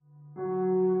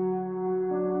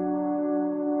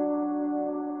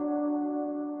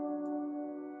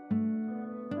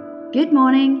Good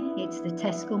morning, it's the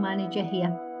Tesco manager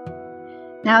here.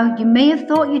 Now, you may have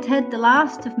thought you'd heard the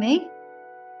last of me,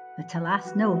 but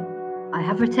alas, no, I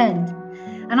have returned.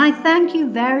 And I thank you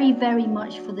very, very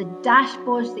much for the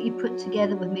dashboards that you put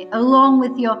together with me, along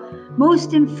with your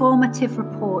most informative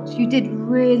reports. You did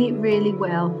really, really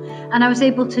well. And I was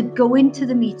able to go into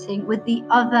the meeting with the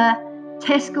other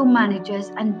Tesco managers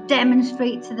and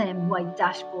demonstrate to them why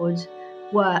dashboards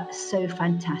were so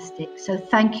fantastic. So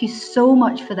thank you so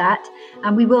much for that.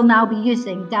 And we will now be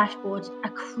using dashboards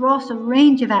across a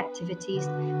range of activities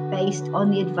based on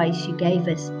the advice you gave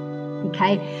us.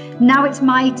 Okay, now it's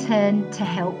my turn to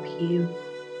help you.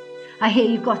 I hear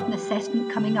you've got an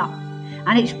assessment coming up,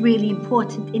 and it's really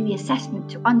important in the assessment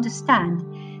to understand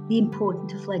the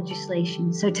importance of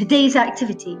legislation. So today's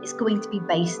activity is going to be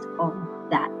based on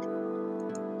that.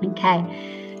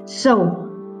 Okay, so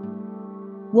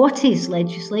what is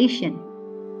legislation?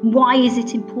 Why is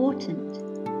it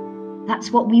important?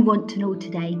 That's what we want to know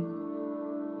today.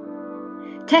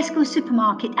 Tesco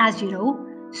Supermarket, as you know,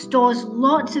 stores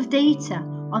lots of data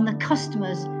on the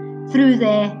customers through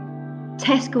their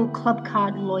Tesco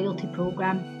Clubcard loyalty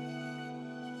program.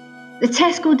 The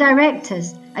Tesco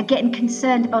directors are getting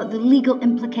concerned about the legal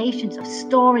implications of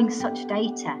storing such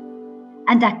data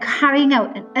and are carrying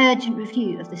out an urgent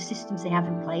review of the systems they have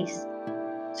in place.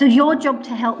 So your job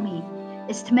to help me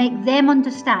is to make them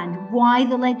understand why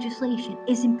the legislation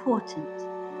is important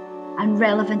and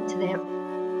relevant to their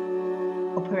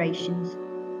operations.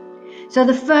 So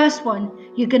the first one,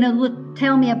 you're going to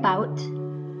tell me about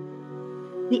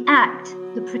the Act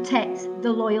that protects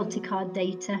the loyalty card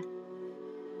data.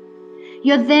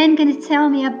 You're then going to tell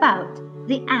me about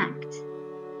the Act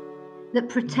that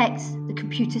protects the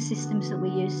computer systems that we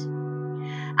use.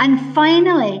 And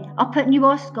finally, up at New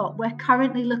Oscott, we're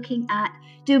currently looking at,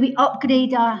 do we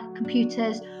upgrade our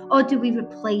computers or do we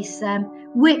replace them?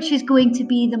 Which is going to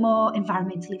be the more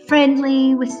environmentally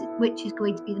friendly, which is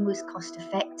going to be the most cost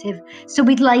effective. So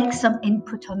we'd like some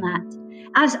input on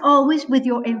that. As always, with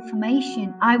your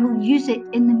information, I will use it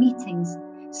in the meetings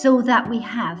so that we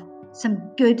have some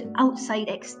good outside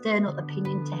external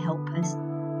opinion to help us.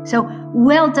 So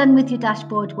well done with your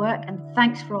dashboard work, and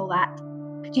thanks for all that.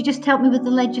 Could you just help me with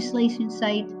the legislation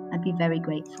side? I'd be very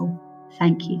grateful.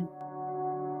 Thank you.